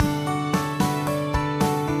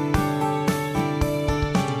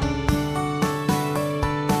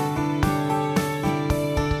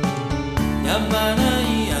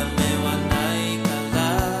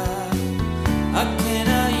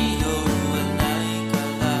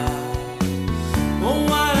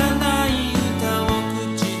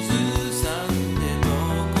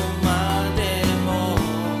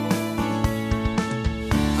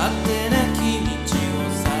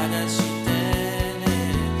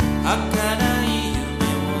儚い夢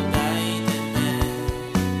を抱いてね、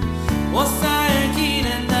抑えきれ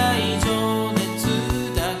ない情熱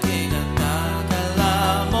だけが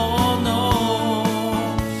宝物。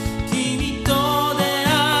君と出会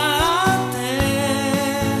って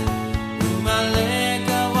生まれ変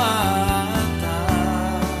わった、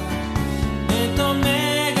目と目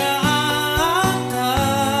が合った、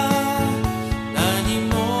何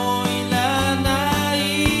もいらない。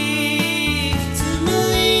紡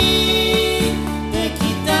いでき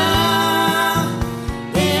た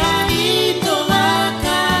出会いと別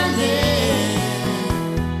れ、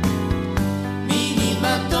身にま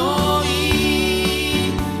とい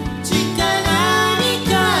力に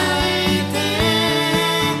変えて、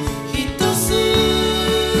一筋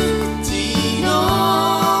の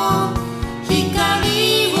光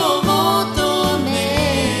を求め、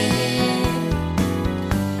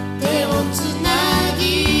手をつなぎ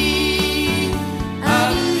歩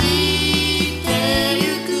いてゆ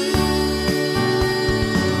く。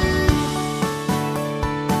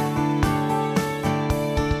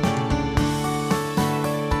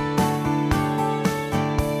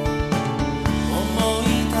思い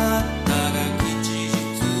立ったが吉日、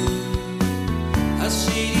走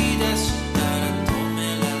り出したら止め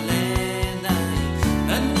られない。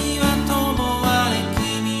何はともあれ君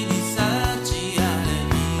に幸あれ、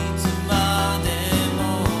いつまでも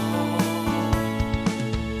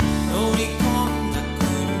乗り込んだ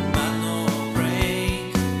車のブレ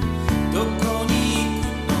ーキ、どこに行く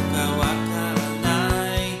のかわからな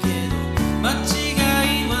いけど、間違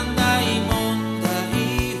いはない、問題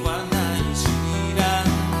はない、知らん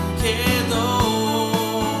け